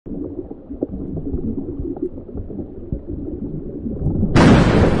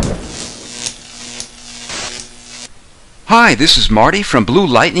Hi, this is Marty from Blue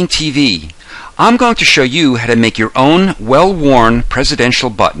Lightning TV. I'm going to show you how to make your own well-worn presidential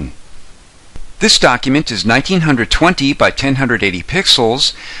button. This document is 1920 by 1080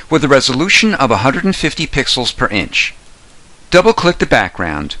 pixels with a resolution of 150 pixels per inch. Double-click the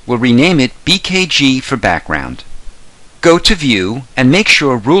background. We'll rename it BKG for background. Go to View and make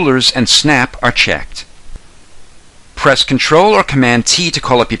sure Rulers and Snap are checked. Press Ctrl or Command T to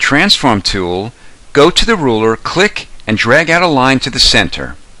call up your Transform tool. Go to the ruler, click, and drag out a line to the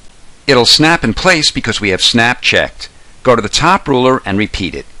center. It'll snap in place because we have Snap checked. Go to the top ruler and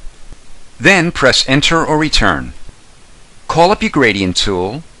repeat it. Then press Enter or Return. Call up your Gradient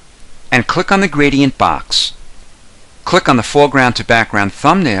tool and click on the Gradient box. Click on the Foreground to Background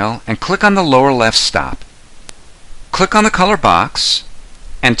thumbnail and click on the lower left stop. Click on the color box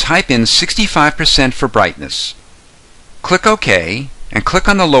and type in 65% for brightness. Click OK and click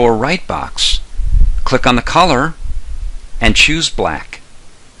on the lower right box. Click on the color and choose black.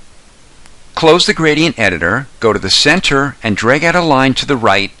 Close the gradient editor, go to the center and drag out a line to the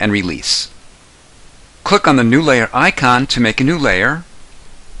right and release. Click on the new layer icon to make a new layer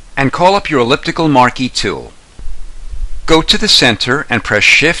and call up your elliptical marquee tool. Go to the center and press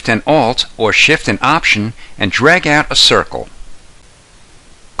Shift and Alt or Shift and Option and drag out a circle.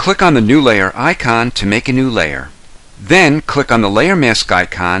 Click on the new layer icon to make a new layer. Then click on the layer mask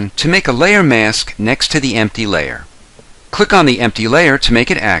icon to make a layer mask next to the empty layer. Click on the empty layer to make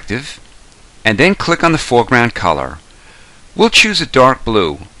it active, and then click on the foreground color. We'll choose a dark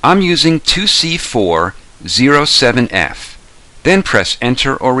blue. I'm using 2C407F. Then press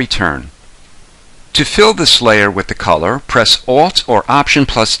Enter or Return. To fill this layer with the color, press Alt or Option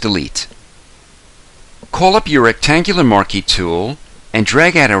plus Delete. Call up your rectangular marquee tool and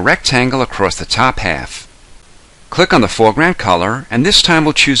drag out a rectangle across the top half. Click on the foreground color, and this time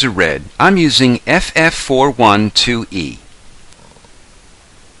we'll choose a red. I'm using FF412E.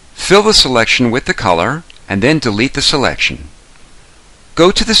 Fill the selection with the color, and then delete the selection.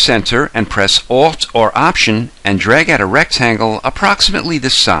 Go to the center and press Alt or Option and drag out a rectangle approximately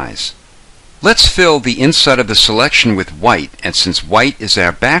this size. Let's fill the inside of the selection with white, and since white is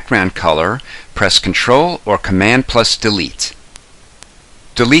our background color, press Ctrl or Command plus Delete.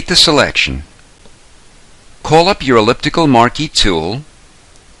 Delete the selection. Call up your elliptical marquee tool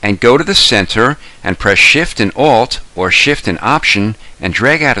and go to the center and press Shift and Alt or Shift and Option and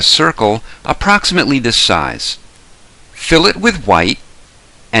drag out a circle approximately this size. Fill it with white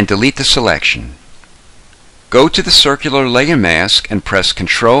and delete the selection. Go to the circular layer mask and press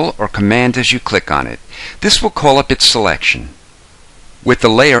Ctrl or Command as you click on it. This will call up its selection. With the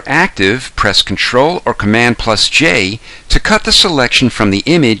layer active, press Ctrl or Command plus J to cut the selection from the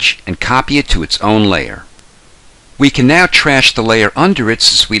image and copy it to its own layer. We can now trash the layer under it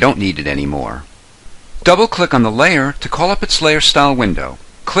since we don't need it anymore. Double-click on the layer to call up its layer style window.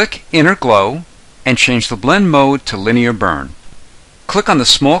 Click Inner Glow and change the blend mode to Linear Burn. Click on the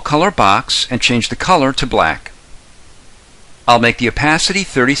small color box and change the color to black. I'll make the opacity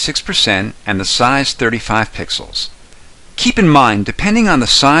 36% and the size 35 pixels. Keep in mind, depending on the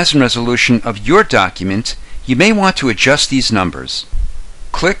size and resolution of your document, you may want to adjust these numbers.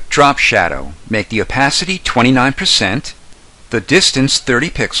 Click Drop Shadow. Make the opacity 29%, the distance 30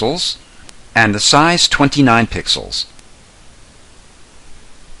 pixels, and the size 29 pixels.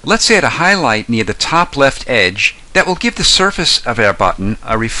 Let's add a highlight near the top left edge that will give the surface of our button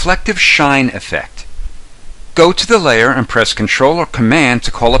a reflective shine effect. Go to the layer and press Ctrl or Command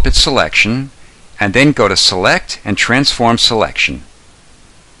to call up its selection, and then go to Select and Transform Selection.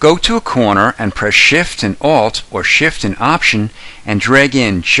 Go to a corner and press Shift and Alt or Shift and Option and drag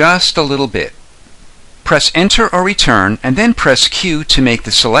in just a little bit. Press Enter or Return and then press Q to make the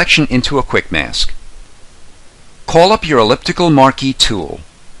selection into a quick mask. Call up your elliptical marquee tool.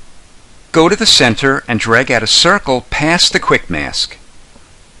 Go to the center and drag out a circle past the quick mask.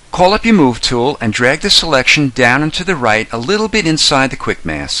 Call up your Move tool and drag the selection down and to the right a little bit inside the quick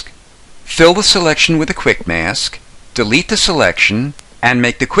mask. Fill the selection with a quick mask, delete the selection, and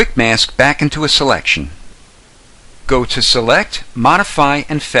make the quick mask back into a selection. Go to Select, Modify,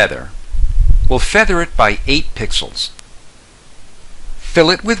 and Feather. We'll feather it by 8 pixels.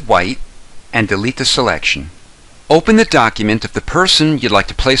 Fill it with white and delete the selection. Open the document of the person you'd like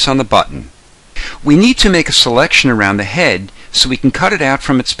to place on the button. We need to make a selection around the head so we can cut it out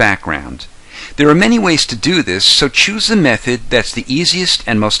from its background. There are many ways to do this, so choose the method that's the easiest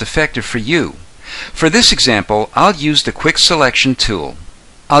and most effective for you. For this example, I'll use the Quick Selection tool.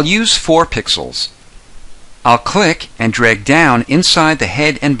 I'll use 4 pixels. I'll click and drag down inside the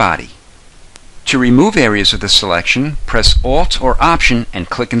head and body. To remove areas of the selection, press Alt or Option and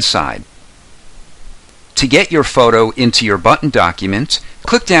click inside. To get your photo into your button document,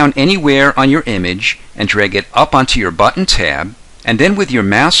 click down anywhere on your image and drag it up onto your button tab, and then with your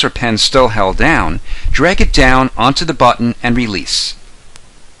mouse or pen still held down, drag it down onto the button and release.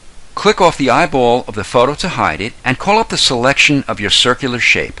 Click off the eyeball of the photo to hide it and call up the selection of your circular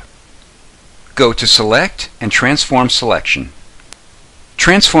shape. Go to Select and Transform Selection.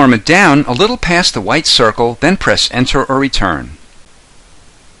 Transform it down a little past the white circle, then press Enter or Return.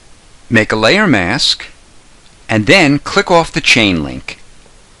 Make a layer mask, and then click off the chain link.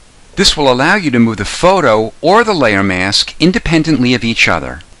 This will allow you to move the photo or the layer mask independently of each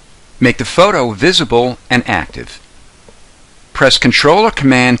other. Make the photo visible and active. Press Ctrl or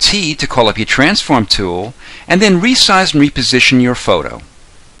Command T to call up your Transform tool, and then resize and reposition your photo.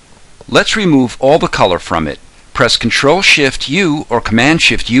 Let's remove all the color from it. Press Ctrl Shift U or Command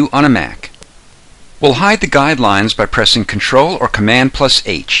Shift U on a Mac. We'll hide the guidelines by pressing Ctrl or Command plus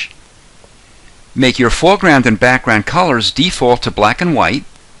H. Make your foreground and background colors default to black and white,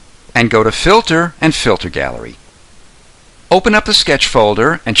 and go to Filter and Filter Gallery. Open up the sketch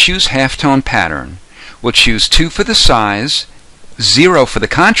folder and choose Halftone Pattern. We'll choose 2 for the size, 0 for the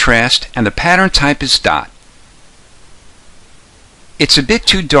contrast, and the pattern type is dot. It's a bit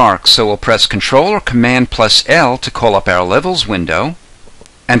too dark, so we'll press Ctrl or Command plus L to call up our Levels window,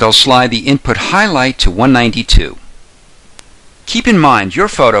 and I'll slide the input highlight to 192. Keep in mind your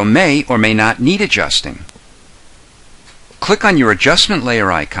photo may or may not need adjusting. Click on your adjustment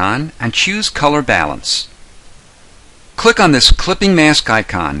layer icon and choose Color Balance. Click on this clipping mask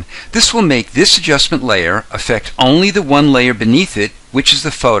icon. This will make this adjustment layer affect only the one layer beneath it, which is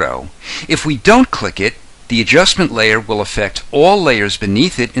the photo. If we don't click it, the adjustment layer will affect all layers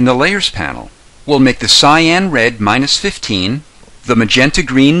beneath it in the Layers panel. We'll make the cyan red -15, the magenta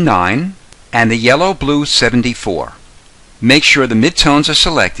green 9, and the yellow blue 74. Make sure the midtones are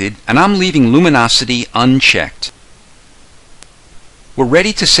selected, and I'm leaving luminosity unchecked. We're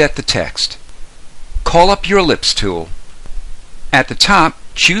ready to set the text. Call up your Ellipse tool. At the top,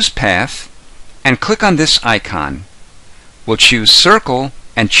 choose Path and click on this icon. We'll choose Circle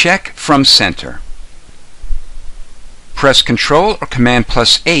and check From Center. Press Ctrl or Command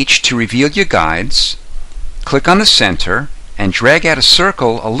plus H to reveal your guides. Click on the center and drag out a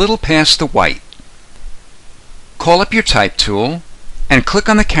circle a little past the white. Call up your Type tool and click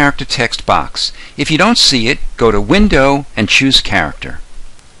on the Character text box. If you don't see it, go to Window and choose Character.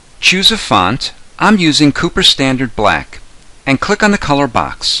 Choose a font. I'm using Cooper Standard Black, and click on the color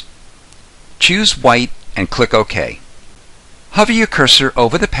box. Choose White and click OK. Hover your cursor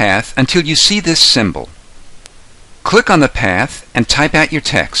over the path until you see this symbol. Click on the path and type out your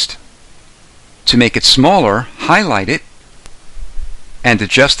text. To make it smaller, highlight it and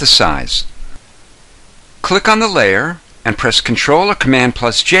adjust the size. Click on the layer and press Ctrl or Command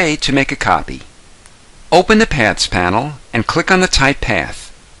plus J to make a copy. Open the Paths panel and click on the type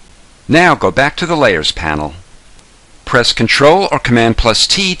path. Now go back to the Layers panel. Press Ctrl or Command plus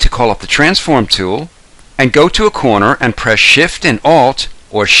T to call up the Transform tool, and go to a corner and press Shift and Alt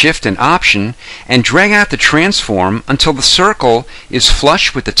or Shift and Option and drag out the transform until the circle is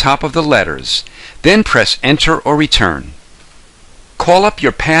flush with the top of the letters. Then press Enter or Return. Call up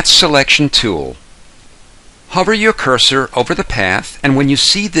your Path Selection tool. Hover your cursor over the path, and when you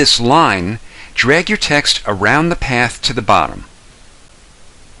see this line, drag your text around the path to the bottom.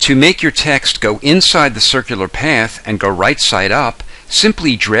 To make your text go inside the circular path and go right side up,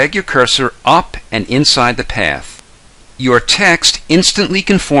 simply drag your cursor up and inside the path. Your text instantly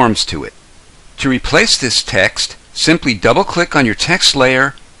conforms to it. To replace this text, simply double-click on your text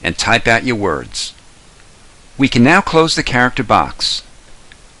layer and type out your words. We can now close the character box.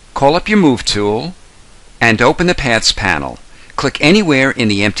 Call up your Move tool and open the Paths panel. Click anywhere in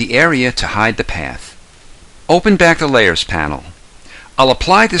the empty area to hide the path. Open back the Layers panel. I'll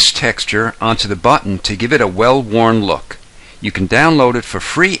apply this texture onto the button to give it a well-worn look. You can download it for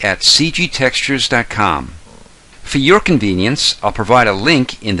free at cgtextures.com. For your convenience, I'll provide a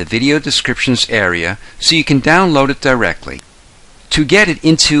link in the video descriptions area so you can download it directly. To get it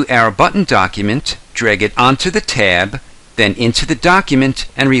into our button document, drag it onto the tab, then into the document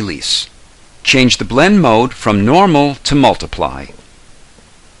and release. Change the blend mode from normal to multiply.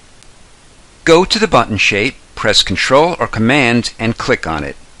 Go to the button shape, press Ctrl or Command and click on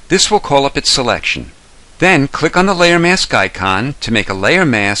it. This will call up its selection. Then click on the layer mask icon to make a layer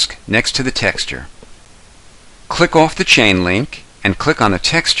mask next to the texture. Click off the chain link and click on the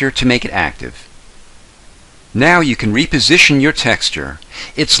texture to make it active. Now you can reposition your texture.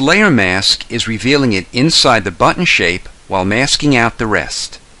 Its layer mask is revealing it inside the button shape while masking out the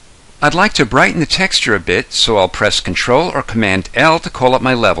rest. I'd like to brighten the texture a bit, so I'll press Ctrl or Command L to call up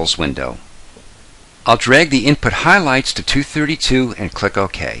my Levels window. I'll drag the input highlights to 232 and click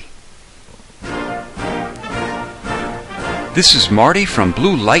OK. This is Marty from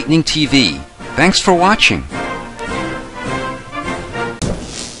Blue Lightning TV. Thanks for watching.